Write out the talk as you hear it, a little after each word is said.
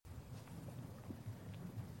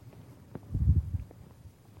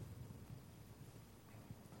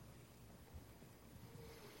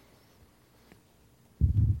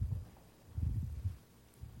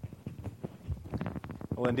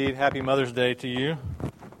Indeed, happy Mother's Day to you,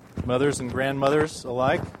 mothers and grandmothers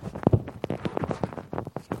alike.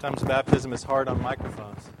 Sometimes baptism is hard on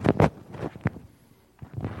microphones.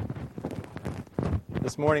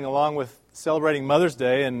 This morning, along with celebrating Mother's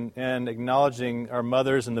Day and acknowledging our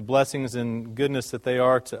mothers and the blessings and goodness that they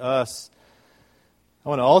are to us, I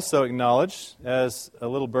want to also acknowledge, as a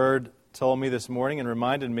little bird told me this morning and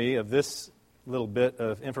reminded me of this little bit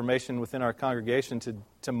of information within our congregation,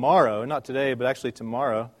 tomorrow, not today, but actually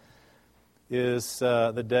tomorrow, is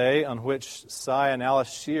the day on which Cy and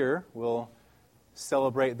Alice Shear will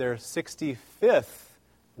celebrate their 65th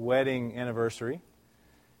wedding anniversary.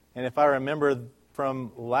 And if I remember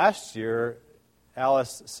from last year,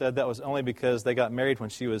 Alice said that was only because they got married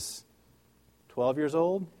when she was 12 years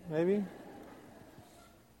old, maybe?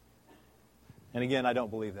 And again, I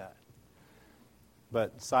don't believe that.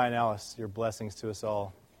 But Cy and Alice, your blessings to us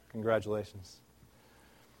all. Congratulations.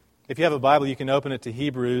 If you have a Bible, you can open it to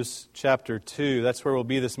Hebrews chapter 2. That's where we'll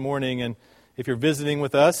be this morning. And if you're visiting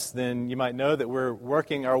with us, then you might know that we're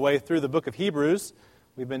working our way through the book of Hebrews.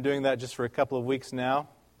 We've been doing that just for a couple of weeks now.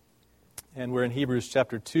 And we're in Hebrews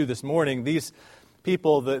chapter 2 this morning. These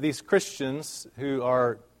people, these Christians who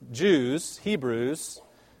are Jews, Hebrews,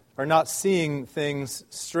 are not seeing things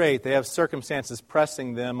straight. They have circumstances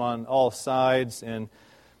pressing them on all sides and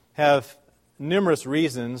have numerous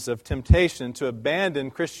reasons of temptation to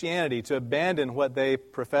abandon Christianity, to abandon what they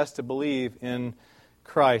profess to believe in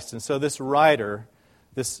Christ. And so this writer,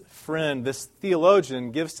 this friend, this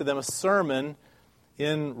theologian gives to them a sermon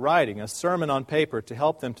in writing, a sermon on paper to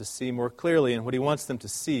help them to see more clearly. And what he wants them to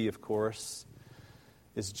see, of course,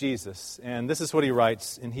 is Jesus. And this is what he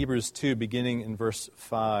writes in Hebrews 2, beginning in verse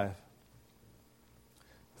 5.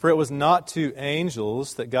 For it was not to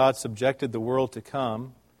angels that God subjected the world to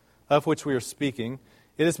come, of which we are speaking.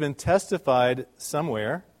 It has been testified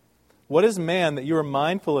somewhere. What is man that you are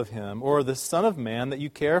mindful of him, or the Son of Man that you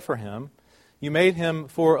care for him? You made him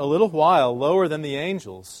for a little while lower than the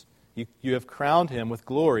angels. You have crowned him with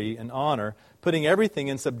glory and honor, putting everything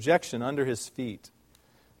in subjection under his feet.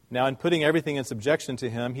 Now, in putting everything in subjection to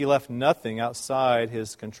him, he left nothing outside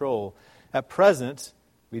his control. At present,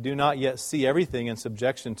 we do not yet see everything in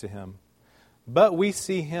subjection to him. But we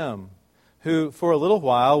see him, who for a little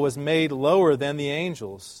while was made lower than the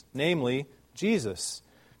angels, namely, Jesus,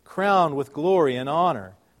 crowned with glory and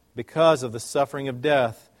honor because of the suffering of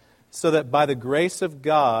death, so that by the grace of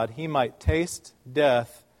God he might taste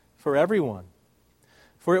death for everyone.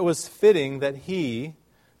 For it was fitting that he,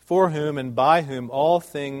 for whom and by whom all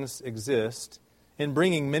things exist, in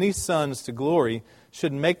bringing many sons to glory,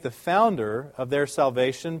 should make the founder of their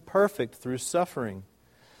salvation perfect through suffering.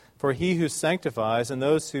 For he who sanctifies and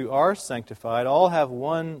those who are sanctified all have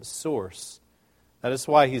one source. That is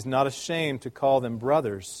why he's not ashamed to call them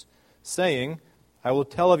brothers, saying, I will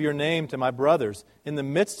tell of your name to my brothers. In the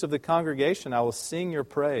midst of the congregation I will sing your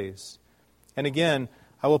praise. And again,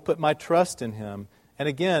 I will put my trust in him. And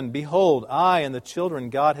again, behold, I and the children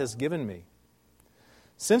God has given me.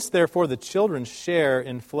 Since therefore the children share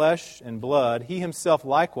in flesh and blood, he himself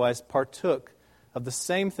likewise partook of the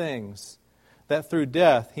same things, that through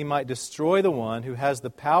death he might destroy the one who has the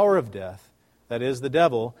power of death, that is, the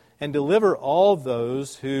devil, and deliver all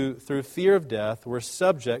those who, through fear of death, were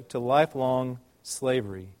subject to lifelong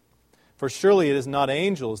slavery. For surely it is not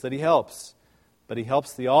angels that he helps, but he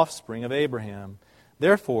helps the offspring of Abraham.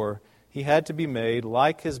 Therefore, he had to be made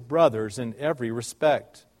like his brothers in every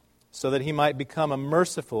respect, so that he might become a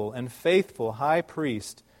merciful and faithful high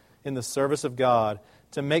priest in the service of God,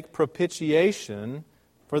 to make propitiation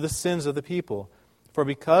for the sins of the people. For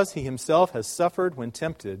because he himself has suffered when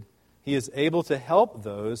tempted, he is able to help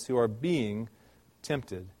those who are being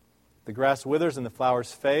tempted. The grass withers and the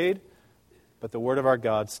flowers fade, but the word of our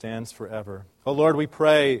God stands forever. O Lord, we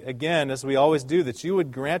pray again, as we always do, that you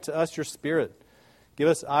would grant to us your Spirit. Give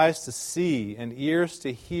us eyes to see and ears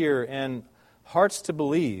to hear and hearts to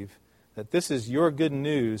believe that this is your good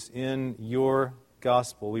news in your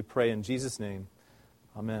gospel. We pray in Jesus' name.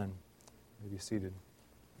 Amen. You may be seated.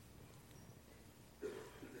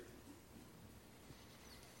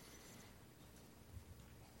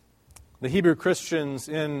 The Hebrew Christians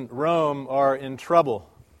in Rome are in trouble.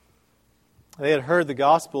 They had heard the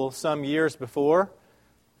gospel some years before,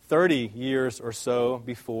 30 years or so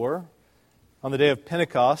before. On the day of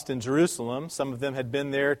Pentecost in Jerusalem, some of them had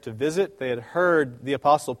been there to visit. They had heard the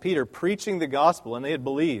Apostle Peter preaching the gospel, and they had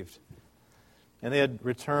believed. And they had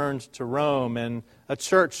returned to Rome, and a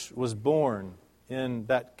church was born in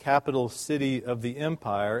that capital city of the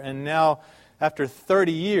empire. And now, after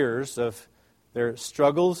 30 years of their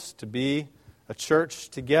struggles to be a church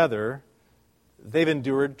together, they've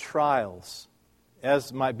endured trials.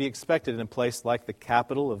 as might be expected in a place like the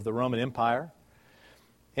capital of the Roman Empire.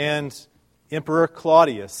 And Emperor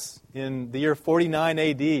Claudius, in the year 49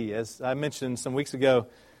 AD, as I mentioned some weeks ago,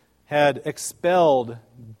 had expelled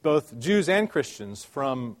both Jews and Christians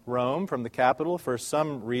from Rome, from the capital, for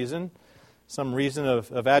some reason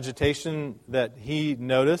of agitation that he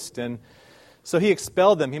noticed. And so he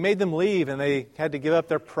expelled them. He made them leave, and they had to give up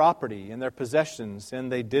their property and their possessions,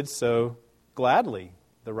 and they did so gladly,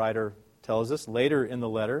 the writer tells us later in the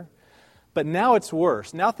letter. But now it's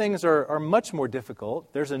worse. Now things are much more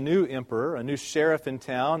difficult. There's a new emperor, a new sheriff in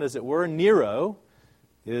town, as it were. Nero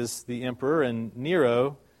is the emperor, and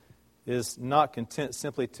Nero is not content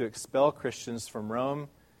simply to expel Christians from Rome.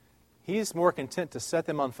 He's more content to set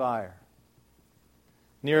them on fire.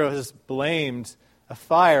 Nero has blamed a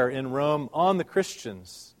fire in Rome on the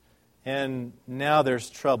Christians, and now there's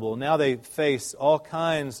trouble. Now they face all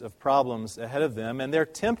kinds of problems ahead of them, and they're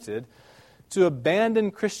tempted to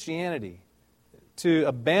abandon Christianity, to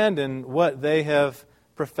abandon what they have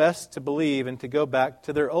professed to believe and to go back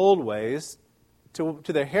to their old ways, to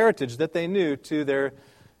their heritage that they knew, to their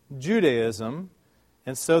Judaism.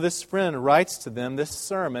 And so this friend writes to them this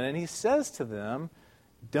sermon, and he says to them,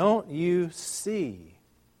 "Don't you see?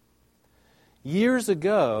 Years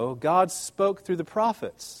ago, God spoke through the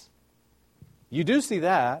prophets. You do see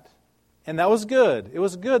that, and that was good. It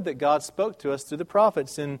was good that God spoke to us through the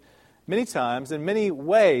prophets, and many times, in many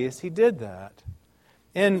ways, He did that.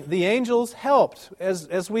 And the angels helped.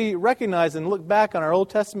 As we recognize and look back on our Old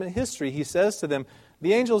Testament history, He says to them,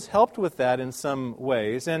 the angels helped with that in some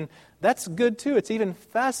ways, and that's good too. It's even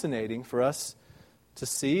fascinating for us to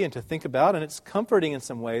see and to think about, and it's comforting in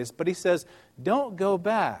some ways. But He says, don't go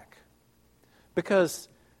back, because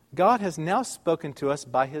God has now spoken to us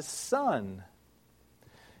by His Son.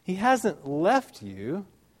 He hasn't left you.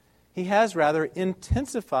 He has rather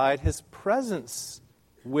intensified His presence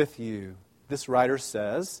with you, this writer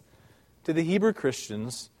says to the Hebrew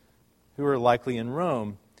Christians who are likely in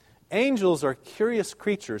Rome. Angels are curious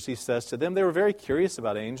creatures, he says to them. They were very curious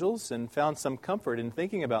about angels and found some comfort in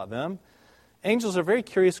thinking about them. Angels are very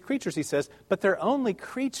curious creatures, he says, but they're only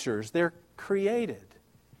creatures. They're created.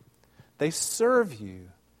 They serve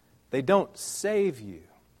you. They don't save you.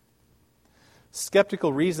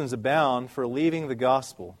 Skeptical reasons abound for leaving the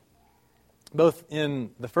gospel, both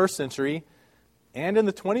in the first century and in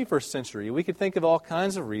the 21st century. We could think of all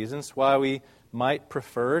kinds of reasons why we might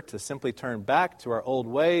prefer to simply turn back to our old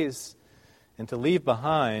ways and to leave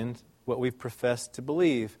behind what we've professed to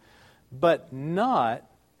believe. But not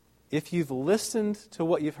if you've listened to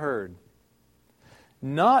what you've heard.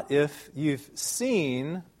 Not if you've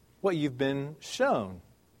seen what you've been shown.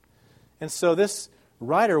 And so this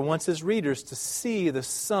writer wants his readers to see the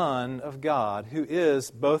Son of God, who is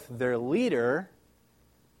both their leader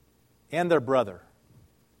and their brother.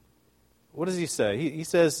 What does he say? He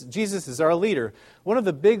says Jesus is our leader. One of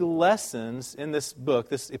the big lessons in this book,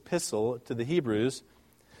 this epistle to the Hebrews,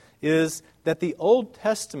 is that the Old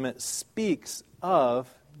Testament speaks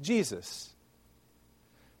of Jesus.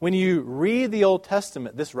 When you read the Old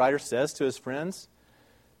Testament, this writer says to his friends,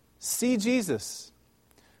 see Jesus.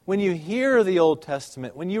 When you hear the Old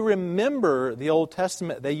Testament, when you remember the Old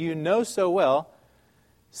Testament that you know so well,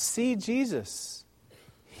 see Jesus.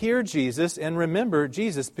 Hear Jesus and remember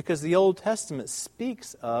Jesus, because the Old Testament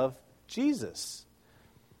speaks of Jesus.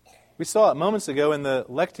 We saw it moments ago in the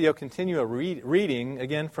Lectio Continua reading,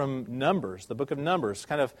 again from Numbers, the book of Numbers,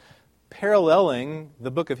 kind of paralleling the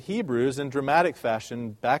book of Hebrews in dramatic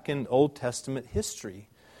fashion back in Old Testament history.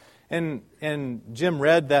 And Jim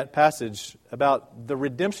read that passage about the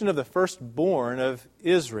redemption of the firstborn of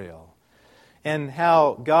Israel and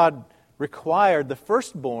how God required the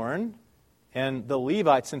firstborn, and the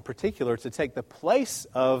Levites in particular, to take the place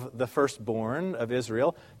of the firstborn of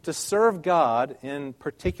Israel to serve God in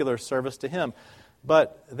particular service to Him.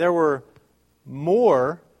 But there were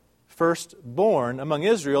more firstborn among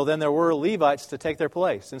Israel than there were Levites to take their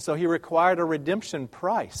place. And so He required a redemption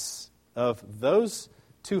price of those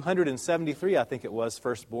 273, I think it was,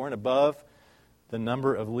 firstborn, above the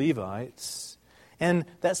number of Levites. And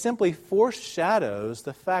that simply foreshadows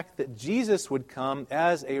the fact that Jesus would come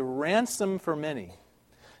as a ransom for many,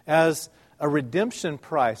 as a redemption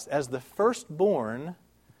price, as the firstborn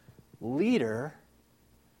leader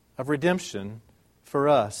of redemption for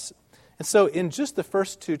us. And so in just the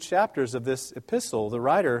first two chapters of this epistle, the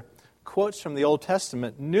writer quotes from the Old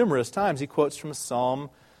Testament numerous times. He quotes from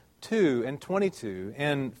Psalm 2 and 22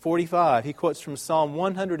 and 45. He quotes from Psalm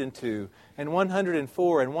 102 and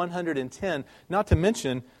 104 and 110, not to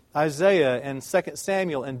mention Isaiah and 2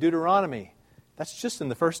 Samuel and Deuteronomy. That's just in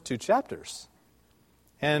the first two chapters.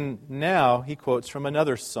 And now he quotes from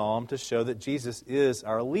another psalm to show that Jesus is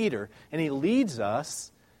our leader. And he leads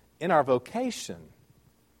us in our vocation,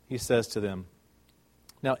 he says to them.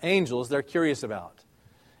 Now, angels, they're curious about.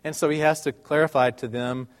 And so he has to clarify to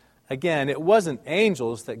them, again, it wasn't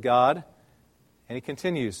angels that God, and he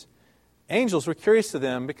continues, angels were curious to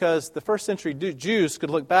them because the first century Jews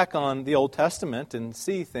could look back on the Old Testament and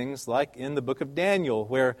see things like in the book of Daniel,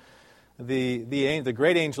 where the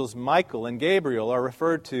great angels Michael and Gabriel are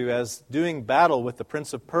referred to as doing battle with the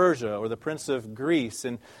prince of Persia or the prince of Greece.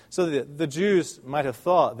 And so the Jews might have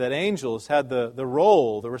thought that angels had the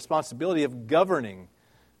role, the responsibility of governing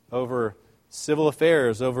over civil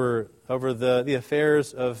affairs, over the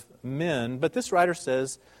affairs of men. But this writer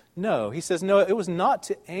says, no. He says, no, it was not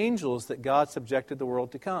to angels that God subjected the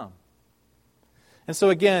world to come. And so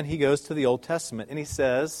again, he goes to the Old Testament and he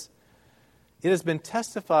says, it has been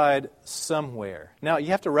testified somewhere. Now, you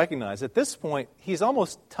have to recognize, at this point, he's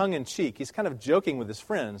almost tongue-in-cheek. He's kind of joking with his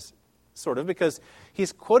friends, sort of, because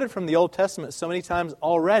he's quoted from the Old Testament so many times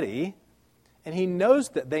already, and he knows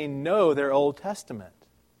that they know their Old Testament.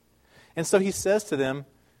 And so he says to them,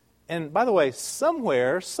 and by the way,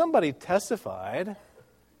 somewhere, somebody testified,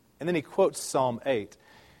 and then he quotes Psalm 8.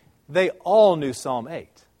 They all knew Psalm 8.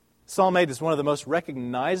 Psalm 8 is one of the most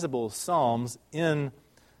recognizable psalms in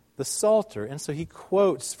the Psalter. And so he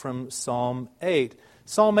quotes from Psalm 8.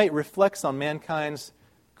 Psalm 8 reflects on mankind's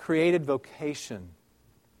created vocation,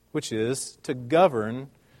 which is to govern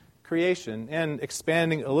creation. And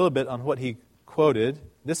expanding a little bit on what he quoted,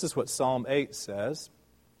 this is what Psalm 8 says.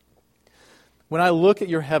 When I look at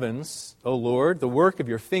your heavens, O Lord, the work of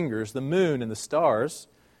your fingers, the moon and the stars,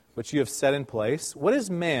 which you have set in place, what is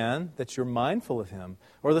man that you're mindful of him,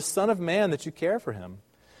 or the son of man that you care for him?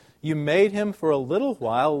 You made him for a little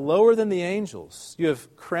while lower than the angels. You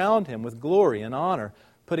have crowned him with glory and honor,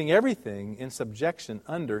 putting everything in subjection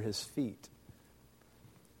under his feet.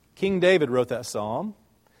 King David wrote that psalm,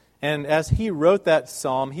 and as he wrote that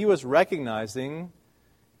psalm, he was recognizing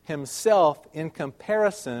himself in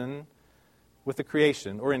comparison with the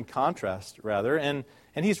creation, or in contrast, rather, and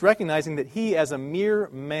he's recognizing that he, as a mere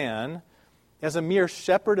man, as a mere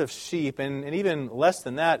shepherd of sheep, and even less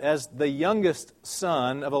than that, as the youngest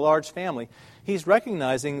son of a large family, he's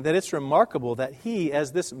recognizing that it's remarkable that he,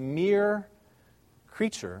 as this mere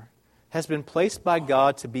creature, has been placed by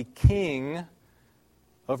God to be king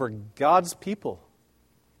over God's people.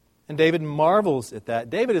 And David marvels at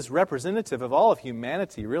that. David is representative of all of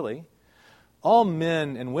humanity, really. All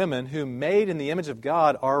men and women who, made in the image of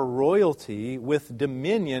God, are royalty with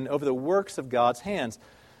dominion over the works of God's hands.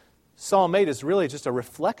 Psalm 8 is really just a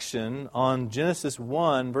reflection on Genesis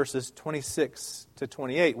 1, verses 26 to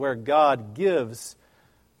 28, where God gives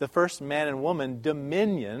the first man and woman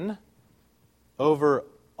dominion over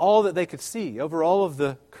all that they could see, over all of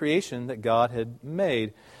the creation that God had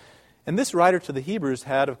made. And this writer to the Hebrews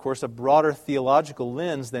had, of course, a broader theological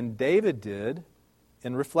lens than David did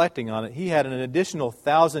in reflecting on it. He had an additional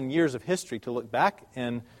 1,000 years of history to look back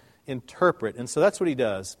and interpret. And so that's what he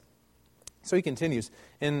does. So he continues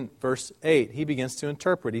in verse 8. He begins to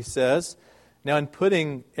interpret. He says, now in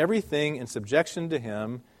putting everything in subjection to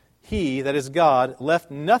him, he, that is God, left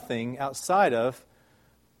nothing outside of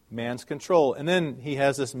man's control. And then he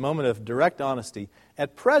has this moment of direct honesty.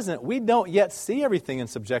 At present, we don't yet see everything in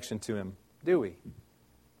subjection to him, do we?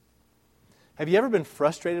 Have you ever been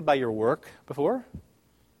frustrated by your work before?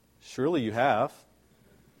 Surely you have.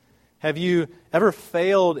 Have you ever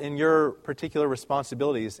failed in your particular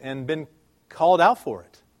responsibilities and been called out for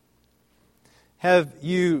it? Have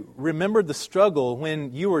you remembered the struggle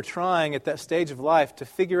when you were trying at that stage of life to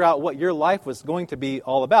figure out what your life was going to be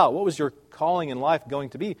all about? What was your calling in life going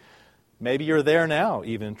to be? Maybe you're there now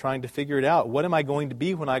even, trying to figure it out. What am I going to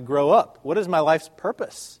be when I grow up? What is my life's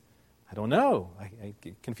purpose? I don't know. I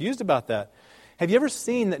get confused about that. Have you ever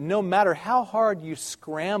seen that no matter how hard you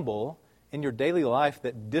scramble in your daily life,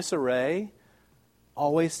 that disarray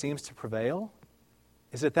always seems to prevail?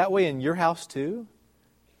 Is it that way in your house too?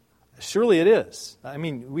 Surely it is. I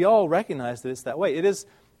mean, we all recognize that it's that way. It is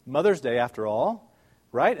Mother's Day after all,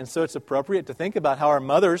 right? And so it's appropriate to think about how our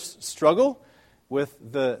mothers struggle with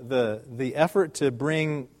the effort to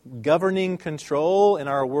bring governing control in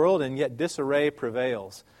our world, and yet disarray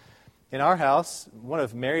prevails. In our house, one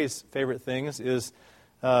of Mary's favorite things is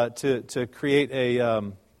to create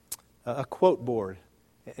a quote board.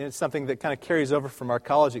 And it's something that kind of carries over from our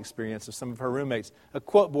college experience of some of her roommates. A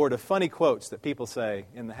quote board of funny quotes that people say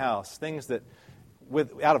in the house. Things that,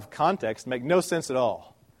 out of context, make no sense at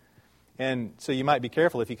all. And so you might be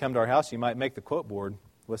careful if you come to our house. You might make the quote board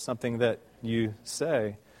with something that you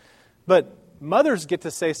say. But mothers get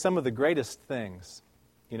to say some of the greatest things.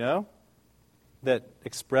 that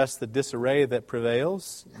express the disarray that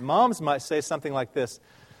prevails. Moms might say something like this: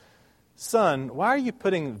 "Son, why are you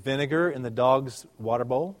putting vinegar in the dog's water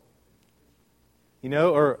bowl?"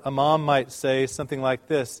 Or a mom might say something like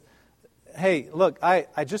this: "Hey, look,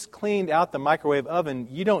 I just cleaned out the microwave oven.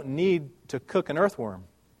 You don't need to cook an earthworm."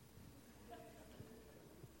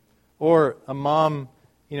 Or a mom,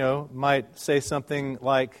 might say something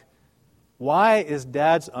like, "Why is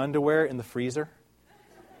Dad's underwear in the freezer?"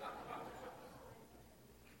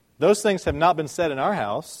 Those things have not been said in our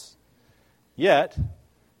house yet,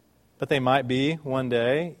 but they might be one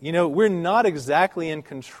day. We're not exactly in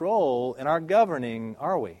control in our governing,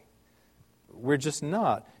 are we? We're just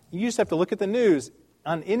not. You just have to look at the news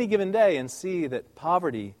on any given day and see that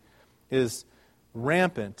poverty is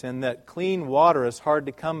rampant and that clean water is hard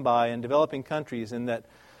to come by in developing countries and that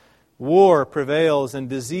war prevails and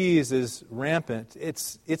disease is rampant.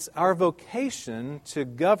 It's our vocation to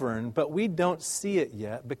govern, but we don't see it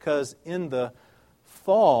yet because in the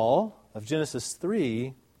fall of Genesis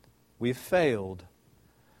 3, we've failed.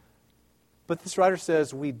 But this writer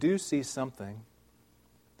says we do see something.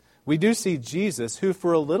 We do see Jesus, who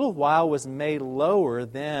for a little while was made lower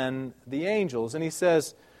than the angels. And he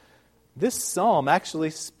says, this psalm actually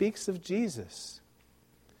speaks of Jesus,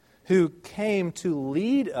 who came to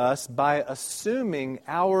lead us by assuming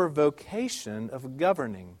our vocation of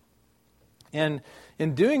governing. And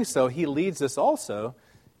in doing so, he leads us also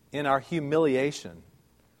in our humiliation.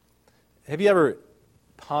 Have you ever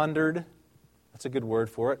pondered, that's a good word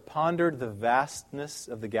for it, pondered the vastness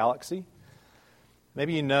of the galaxy?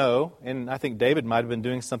 Maybe you know, and I think David might have been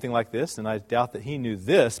doing something like this, and I doubt that he knew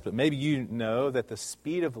this, but maybe you know that the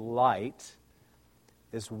speed of light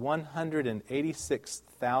is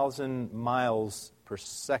 186,000 miles per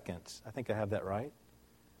second. I think I have that right.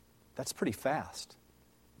 That's pretty fast.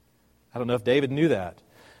 I don't know if David knew that.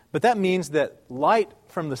 But that means that light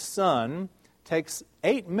from the sun takes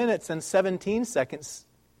 8 minutes and 17 seconds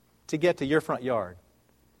to get to your front yard.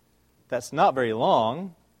 That's not very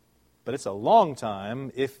long, but it's a long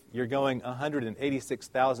time if you're going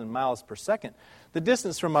 186,000 miles per second. The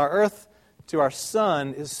distance from our Earth to our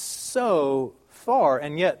sun is so far,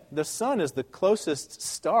 and yet the sun is the closest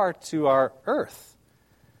star to our Earth.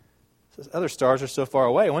 Other stars are so far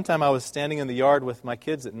away. One time I was standing in the yard with my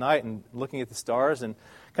kids at night and looking at the stars and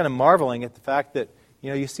kind of marveling at the fact that,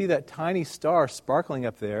 you see that tiny star sparkling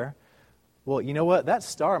up there. Well, you know what? That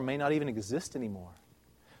star may not even exist anymore.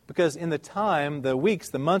 Because in the time, the weeks,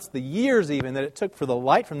 the months, the years even that it took for the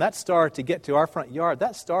light from that star to get to our front yard,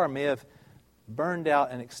 that star may have burned out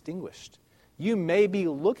and extinguished. You may be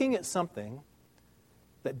looking at something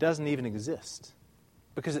that doesn't even exist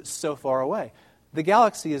because it's so far away. The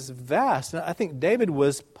galaxy is vast, and I think David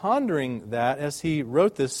was pondering that as he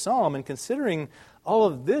wrote this psalm, and considering all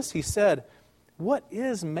of this, he said, "What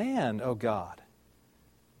is man, O God?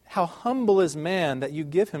 How humble is man that you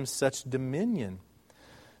give him such dominion?"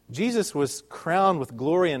 Jesus was crowned with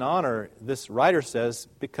glory and honor, this writer says,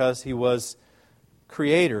 because he was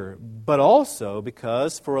creator, but also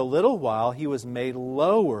because for a little while he was made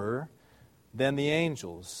lower than the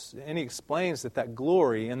angels. And he explains that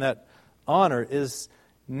glory and that honor is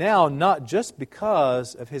now not just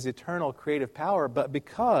because of his eternal creative power, but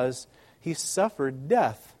because he suffered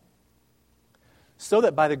death, so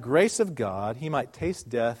that by the grace of God he might taste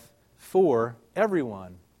death for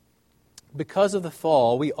everyone. Because of the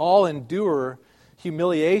fall, we all endure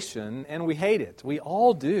humiliation, and we hate it. We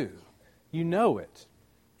all do. You know it.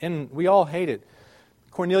 And we all hate it.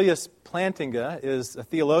 Cornelius Plantinga is a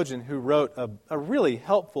theologian who wrote a really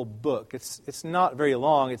helpful book. It's not very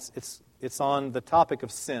long. It's on the topic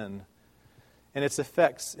of sin and its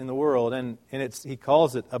effects in the world. And he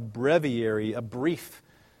calls it a breviary, a brief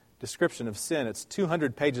description of sin. It's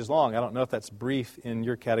 200 pages long. I don't know if that's brief in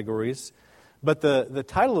your categories. But the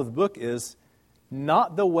title of the book is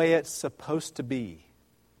Not the Way It's Supposed to Be,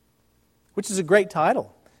 which is a great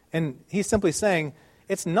title. And he's simply saying,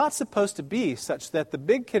 it's not supposed to be such that the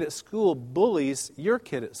big kid at school bullies your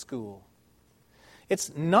kid at school.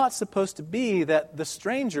 It's not supposed to be that the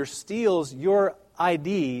stranger steals your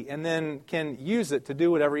ID and then can use it to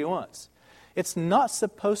do whatever he wants. It's not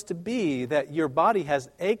supposed to be that your body has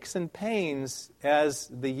aches and pains as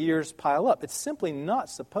the years pile up. It's simply not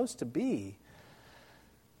supposed to be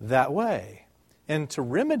that way. And to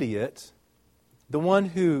remedy it, the one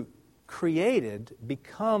who created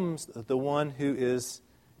becomes the one who is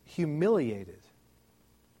humiliated.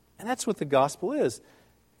 And that's what the gospel is.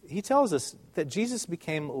 He tells us that Jesus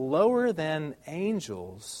became lower than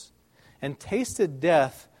angels and tasted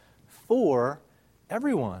death for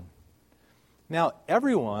everyone. Now,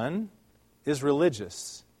 everyone is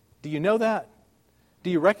religious. Do you know that? Do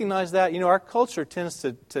you recognize that? Our culture tends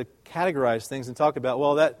to categorize things and talk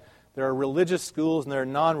about, there are religious schools and there are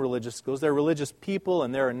non-religious schools. There are religious people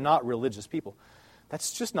and there are not religious people.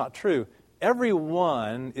 That's just not true.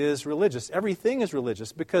 Everyone is religious. Everything is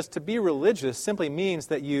religious, because to be religious simply means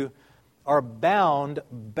that you are bound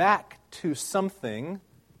back to something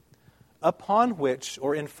upon which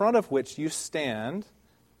or in front of which you stand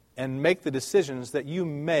and make the decisions that you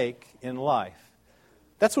make in life.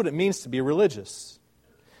 That's what it means to be religious.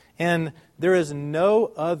 And there is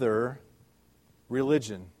no other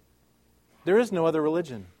religion. There is no other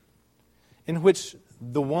religion in which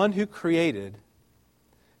the one who created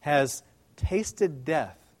has tasted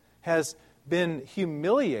death, has been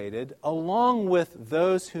humiliated along with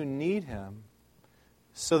those who need Him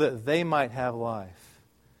so that they might have life.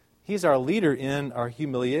 He's our leader in our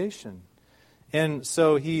humiliation. And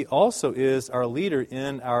so He also is our leader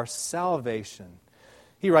in our salvation.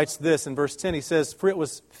 He writes this in verse 10. He says, "For it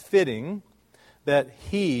was fitting that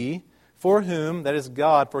He, for whom, that is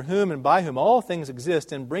God, for whom and by whom all things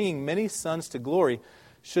exist, in bringing many sons to glory,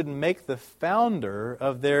 should make the founder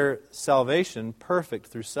of their salvation perfect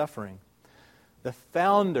through suffering." The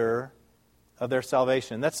founder of their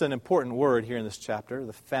salvation. That's an important word here in this chapter,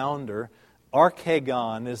 the founder.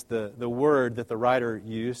 Archegon is the word that the writer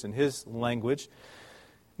used in his language.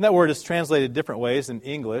 And that word is translated different ways in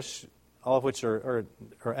English, all of which are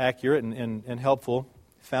accurate and helpful.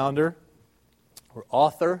 Founder, or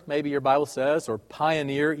author, maybe your Bible says, or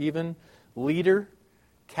pioneer even, leader,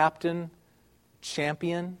 captain,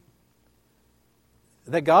 champion.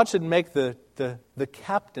 That God should make the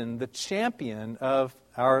captain, the champion of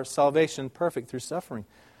our salvation perfect through suffering.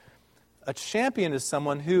 A champion is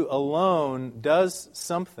someone who alone does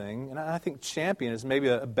something, and I think champion is maybe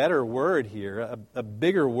a better word here, a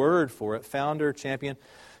bigger word for it, founder, champion.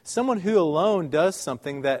 Someone who alone does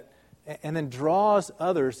something that, and then draws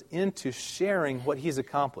others into sharing what he's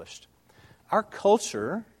accomplished. Our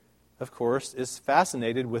culture, of course, is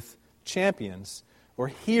fascinated with champions or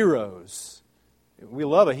heroes. We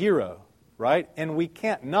love a hero, right? And we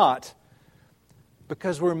can't not,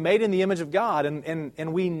 because we're made in the image of God,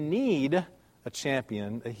 and we need a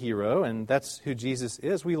champion, a hero, and that's who Jesus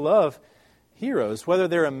is. We love heroes, whether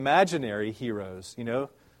they're imaginary heroes,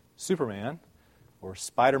 Superman, or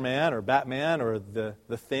Spider-Man, or Batman, or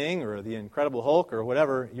the Thing, or the Incredible Hulk, or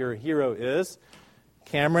whatever your hero is.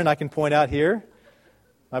 Cameron, I can point out here.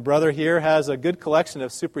 My brother here has a good collection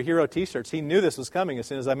of superhero t-shirts. He knew this was coming as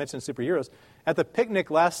soon as I mentioned superheroes. At the picnic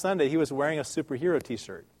last Sunday, he was wearing a superhero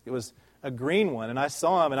t-shirt. It was a green one, and I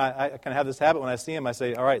saw him, and I kind of have this habit when I see him, I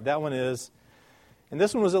say, all right, that one is. And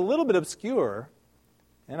this one was a little bit obscure,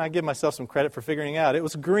 and I give myself some credit for figuring out. It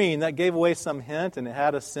was green. That gave away some hint, and it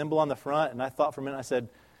had a symbol on the front, and I thought for a minute, I said,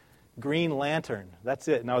 Green Lantern. That's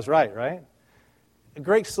it, and I was right? A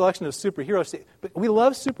great selection of superheroes. But we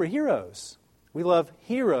love superheroes. We love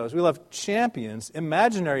heroes. We love champions,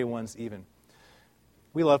 imaginary ones even.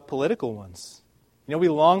 We love political ones. We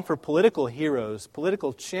long for political heroes,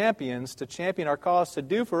 political champions to champion our cause, to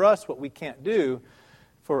do for us what we can't do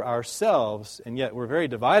for ourselves. And yet we're very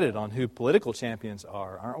divided on who political champions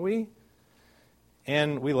are, aren't we?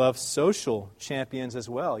 And we love social champions as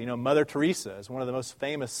well. Mother Teresa is one of the most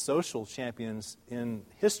famous social champions in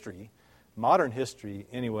history, modern history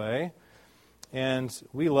anyway. And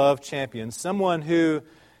we love champions, someone who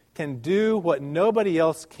can do what nobody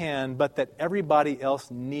else can, but that everybody else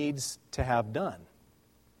needs to have done.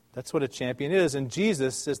 That's what a champion is. And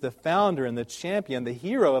Jesus is the founder and the champion, the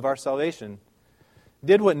hero of our salvation.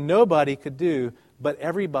 Did what nobody could do, but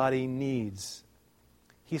everybody needs.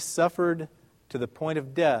 He suffered to the point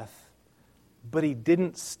of death, but He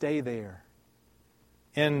didn't stay there.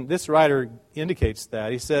 And this writer indicates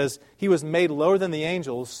that. He says, He was made lower than the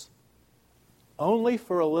angels only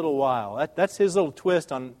for a little while. That's his little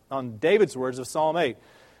twist on David's words of Psalm 8.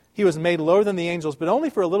 He was made lower than the angels, but only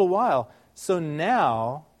for a little while. So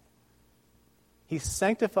now He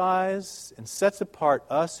sanctifies and sets apart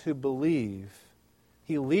us who believe.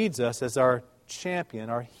 He leads us as our champion,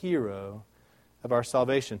 our hero of our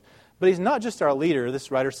salvation. But He's not just our leader, this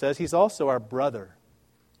writer says. He's also our brother.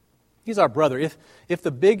 He's our brother. If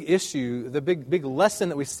the big issue, the big lesson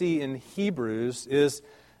that we see in Hebrews is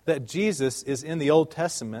that Jesus is in the Old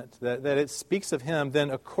Testament, that it speaks of Him, then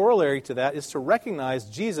a corollary to that is to recognize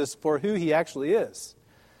Jesus for who He actually is.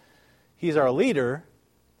 He's our leader,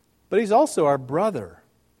 but He's also our brother.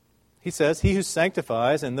 He says, He who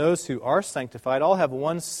sanctifies and those who are sanctified all have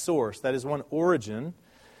one source, that is one origin.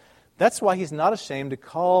 That's why He's not ashamed to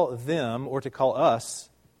call them or to call us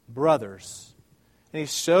brothers. And He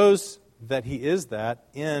shows that He is that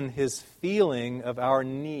in His feeling of our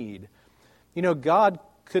need. You know, God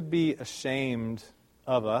could be ashamed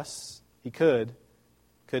of us. He could,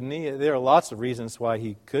 couldn't He? There are lots of reasons why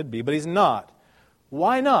He could be, but He's not.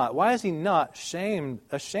 Why not? Why is He not ashamed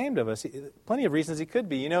of us? Plenty of reasons He could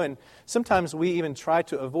be, you know, and sometimes we even try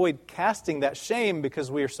to avoid casting that shame because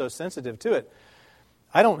we are so sensitive to it.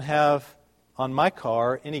 I don't have on my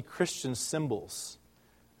car any Christian symbols.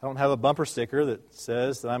 I don't have a bumper sticker that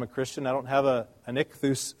says that I'm a Christian. I don't have an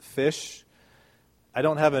ichthus fish. I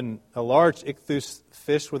don't have a large ichthus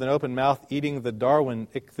fish with an open mouth eating the Darwin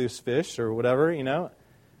ichthus fish or whatever, you know.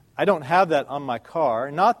 I don't have that on my car.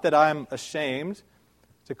 Not that I'm ashamed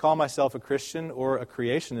to call myself a Christian or a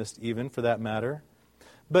creationist even, for that matter.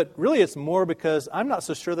 But really it's more because I'm not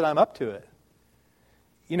so sure that I'm up to it.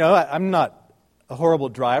 You know, I'm not a horrible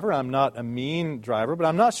driver. I'm not a mean driver, but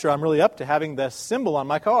I'm not sure I'm really up to having the symbol on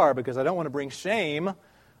my car because I don't want to bring shame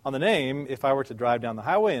on the name if I were to drive down the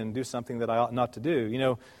highway and do something that I ought not to do. You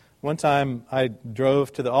know, one time I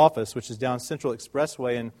drove to the office, which is down Central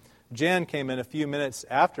Expressway, and Jan came in a few minutes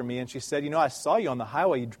after me, and she said, you know, I saw you on the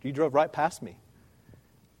highway. You drove right past me.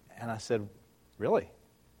 And I said, really?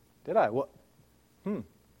 Did I? What?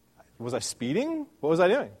 Was I speeding? What was I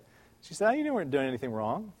doing? She said, you weren't doing anything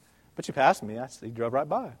wrong. But you passed me. I said, you drove right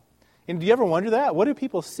by. And do you ever wonder that? What do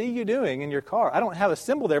people see you doing in your car? I don't have a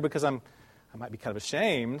symbol there because I might be kind of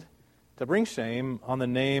ashamed to bring shame on the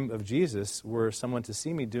name of Jesus were someone to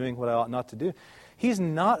see me doing what I ought not to do. He's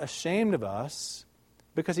not ashamed of us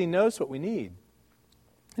because He knows what we need.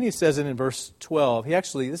 And He says it in verse 12.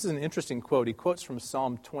 This is an interesting quote. He quotes from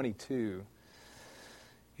Psalm 22.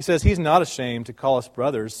 He says, He's not ashamed to call us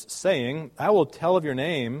brothers, saying, I will tell of your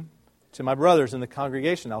name to my brothers in the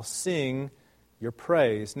congregation. I'll sing your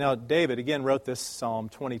praise. Now, David, again, wrote this Psalm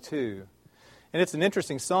 22. And it's an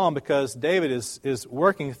interesting psalm because David is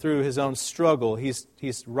working through his own struggle. He's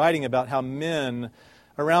writing about how men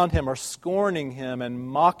around him are scorning him and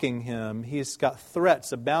mocking him. He's got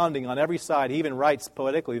threats abounding on every side. He even writes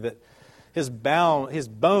poetically that his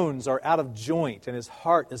bones are out of joint and his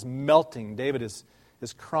heart is melting. David is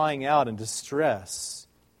crying out in distress.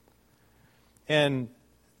 And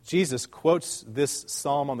Jesus quotes this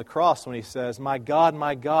psalm on the cross when He says, my God,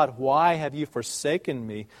 why have you forsaken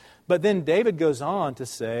me? But then David goes on to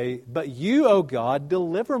say, but you, O God,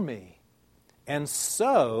 deliver me. And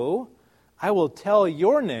so I will tell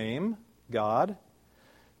your name, God,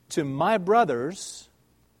 to my brothers,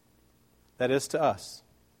 that is to us.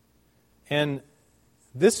 And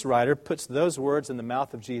this writer puts those words in the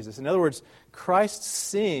mouth of Jesus. In other words, Christ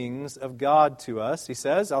sings of God to us. He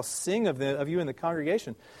says, I'll sing of you in the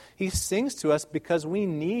congregation. He sings to us because we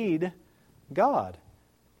need God.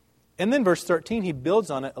 And then verse 13, he builds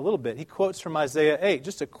on it a little bit. He quotes from Isaiah 8.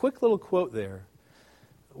 Just a quick little quote there.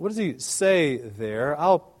 What does he say there?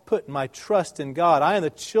 I'll put my trust in God. I and the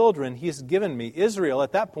children He's given me. Israel,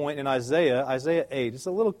 at that point in Isaiah 8, just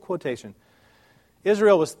a little quotation.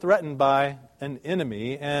 Israel was threatened by an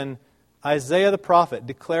enemy, and Isaiah the prophet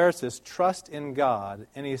declares his trust in God,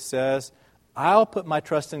 and he says, I'll put my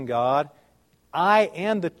trust in God, I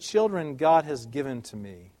and the children God has given to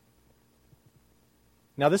me.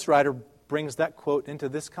 Now this writer brings that quote into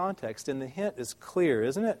this context, and the hint is clear,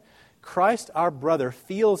 isn't it? Christ, our brother,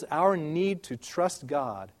 feels our need to trust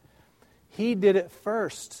God. He did it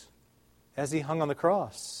first as He hung on the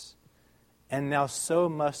cross, and now so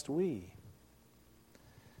must we.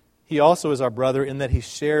 He also is our brother in that He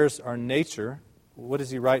shares our nature. What does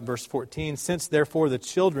he write in verse 14? Since therefore the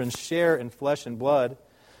children share in flesh and blood,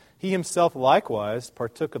 He Himself likewise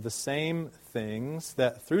partook of the same things,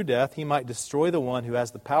 that through death He might destroy the one who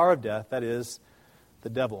has the power of death, that is, the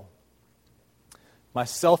devil. My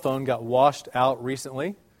cell phone got washed out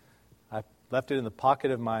recently. I left it in the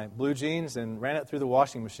pocket of my blue jeans and ran it through the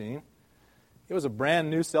washing machine. It was a brand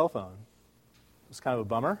new cell phone. It was kind of a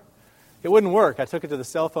bummer. It wouldn't work. I took it to the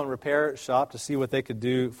cell phone repair shop to see what they could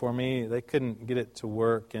do for me. They couldn't get it to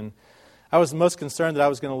work. And I was most concerned that I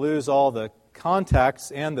was going to lose all the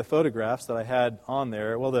contacts and the photographs that I had on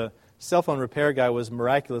there. Well, the cell phone repair guy was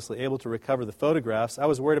miraculously able to recover the photographs. I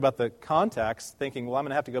was worried about the contacts, thinking, well, I'm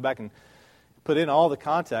going to have to go back and put in all the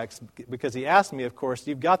contacts, because he asked me, of course,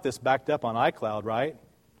 you've got this backed up on iCloud, right?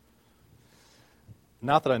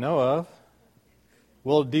 Not that I know of.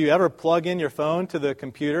 Well, do you ever plug in your phone to the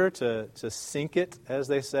computer to sync it, as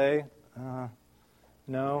they say?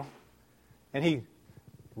 No. And he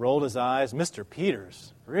rolled his eyes. Mr.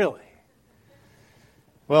 Peters, really?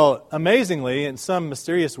 Well, amazingly, in some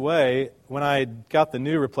mysterious way, when I got the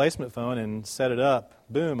new replacement phone and set it up,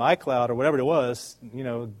 boom, iCloud or whatever it was,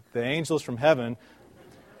 the angels from heaven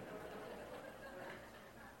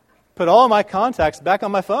put all of my contacts back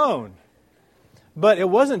on my phone. But it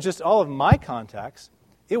wasn't just all of my contacts.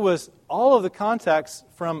 It was all of the contacts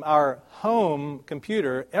from our home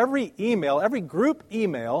computer. Every email, every group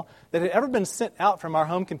email that had ever been sent out from our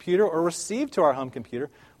home computer or received to our home computer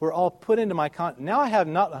were all put into my Now I have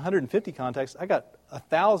not 150 contacts. I got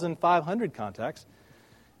 1,500 contacts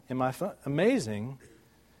in my phone. Amazing.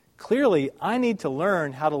 Clearly, I need to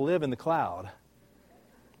learn how to live in the cloud.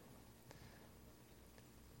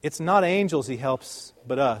 It's not angels He helps,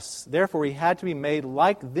 but us. Therefore, He had to be made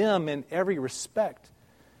like them in every respect.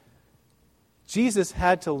 Jesus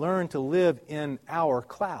had to learn to live in our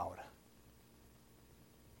cloud.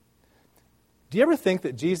 Do you ever think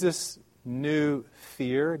that Jesus knew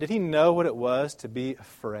fear? Did He know what it was to be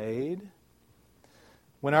afraid?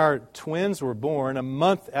 When our twins were born, a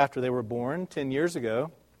month after they were born, 10 years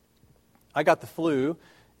ago, I got the flu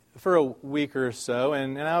for a week or so,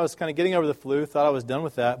 and I was kind of getting over the flu, thought I was done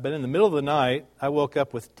with that, but in the middle of the night, I woke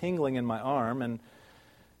up with tingling in my arm, and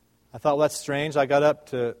I thought, well, that's strange. I got up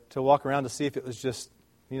to walk around to see if it was just,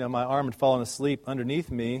 my arm had fallen asleep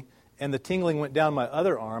underneath me, and the tingling went down my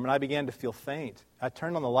other arm, and I began to feel faint. I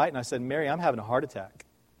turned on the light, and I said, Mary, I'm having a heart attack.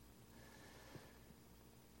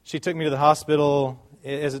 She took me to the hospital.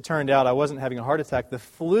 As it turned out, I wasn't having a heart attack. The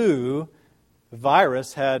flu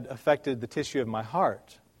virus had affected the tissue of my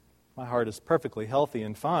heart. My heart is perfectly healthy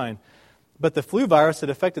and fine. But the flu virus had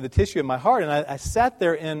affected the tissue of my heart, and I sat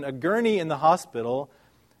there in a gurney in the hospital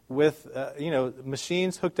with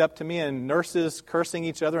machines hooked up to me and nurses cursing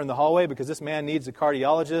each other in the hallway because this man needs a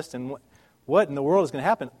cardiologist, and what in the world is going to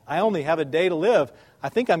happen? I only have a day to live. I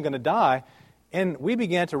think I'm going to die. And we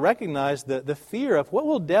began to recognize the fear of what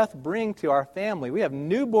will death bring to our family. We have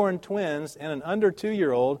newborn twins and an under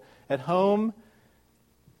 2-year-old at home.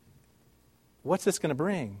 What's this going to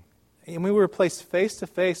bring? And we were placed face to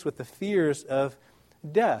face with the fears of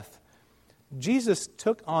death. Jesus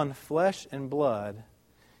took on flesh and blood.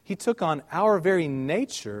 He took on our very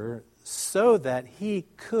nature so that He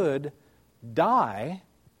could die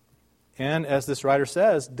and, as this writer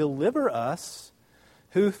says, deliver us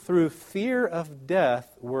who through fear of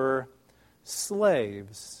death were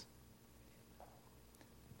slaves.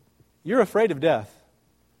 You're afraid of death.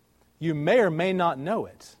 You may or may not know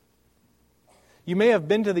it. You may have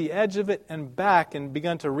been to the edge of it and back and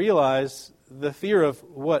begun to realize the fear of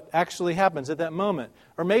what actually happens at that moment.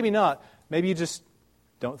 Or maybe not. Maybe you just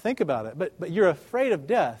don't think about it. But you're afraid of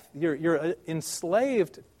death. You're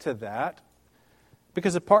enslaved to that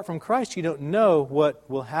because apart from Christ, you don't know what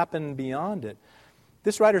will happen beyond it.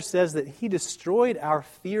 This writer says that He destroyed our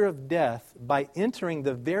fear of death by entering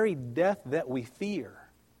the very death that we fear.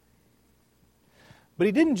 But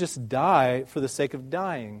He didn't just die for the sake of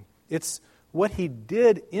dying. It's what He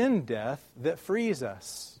did in death that frees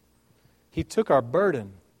us. He took our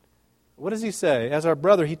burden. What does He say? As our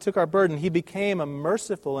brother, He took our burden. He became a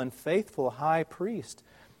merciful and faithful high priest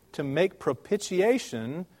to make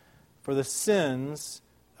propitiation for the sins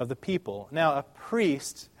of the people. Now, a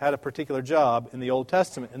priest had a particular job in the Old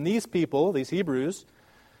Testament. And these people, these Hebrews,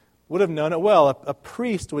 would have known it well. A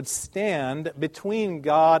priest would stand between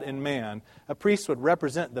God and man. A priest would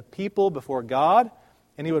represent the people before God,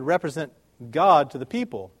 and he would represent God to the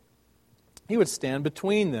people. He would stand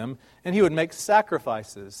between them, and he would make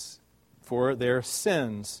sacrifices for their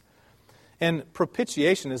sins. And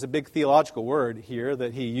propitiation is a big theological word here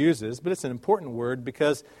that he uses, but it's an important word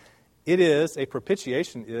because a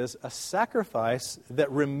propitiation is a sacrifice that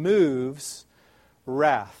removes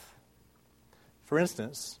wrath. For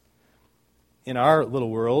instance, in our little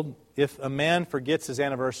world, if a man forgets his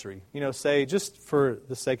anniversary, say, just for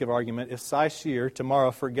the sake of argument, if Cy Shear tomorrow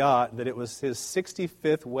forgot that it was his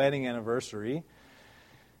 65th wedding anniversary,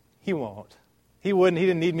 he won't. He wouldn't. He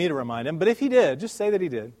didn't need me to remind him. But if he did, just say that he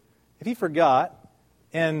did. If he forgot,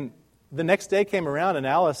 and the next day came around and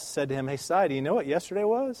Alice said to him, "Hey, Cy, do you know what yesterday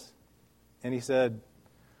was?" And he said,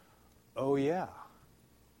 "Oh, yeah."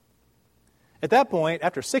 At that point,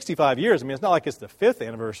 after 65 years, it's not like it's the 5th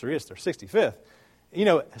anniversary, it's their 65th.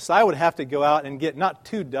 Cy would have to go out and get not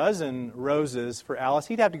 24 roses for Alice.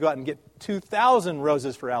 He'd have to go out and get 2,000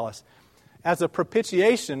 roses for Alice as a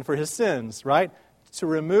propitiation for his sins, right? To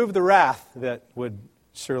remove the wrath that would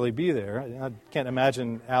surely be there. I can't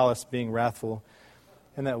imagine Alice being wrathful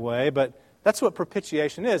in that way, but that's what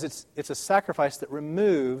propitiation is. It's a sacrifice that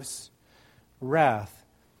removes wrath.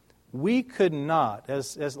 We could not,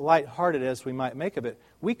 as lighthearted as we might make of it,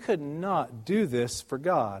 we could not do this for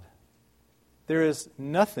God. There is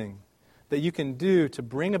nothing that you can do to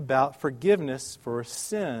bring about forgiveness for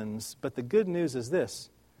sins, but the good news is this: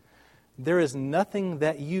 there is nothing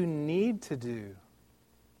that you need to do.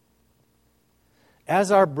 As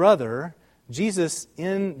our brother, Jesus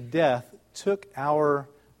in death took our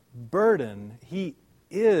burden. He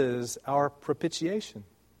is our propitiation.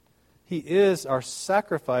 He is our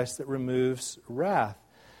sacrifice that removes wrath.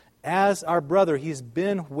 As our brother, He's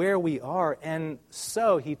been where we are, and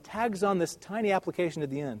so He tags on this tiny application at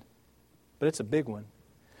the end. But it's a big one.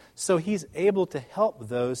 So He's able to help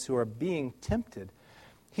those who are being tempted.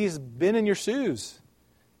 He's been in your shoes.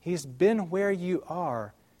 He's been where you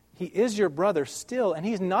are. He is your brother still, and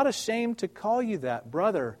He's not ashamed to call you that.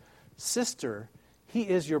 Brother, sister, He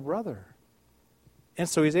is your brother. And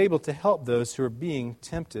so He's able to help those who are being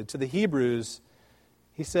tempted. To the Hebrews,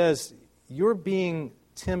 he says, you're being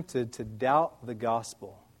tempted to doubt the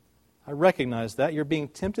gospel. I recognize that. You're being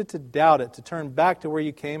tempted to doubt it, to turn back to where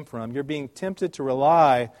you came from. You're being tempted to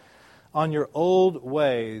rely on your old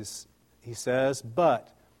ways, he says.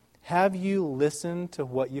 But have you listened to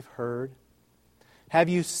what you've heard? Have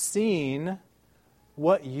you seen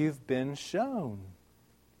what you've been shown?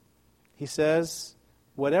 He says,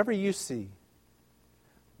 whatever you see,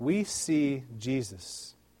 we see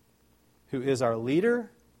Jesus, who is our leader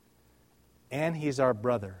and He's our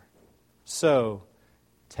brother. So,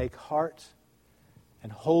 take heart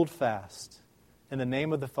and hold fast in the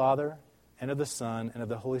name of the Father and of the Son and of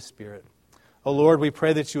the Holy Spirit. O Lord, we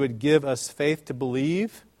pray that You would give us faith to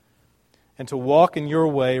believe and to walk in Your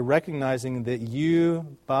way, recognizing that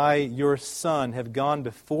You, by Your Son, have gone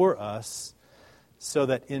before us so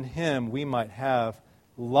that in Him we might have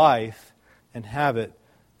life and have it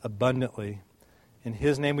abundantly. In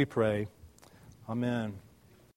His name we pray. Amen.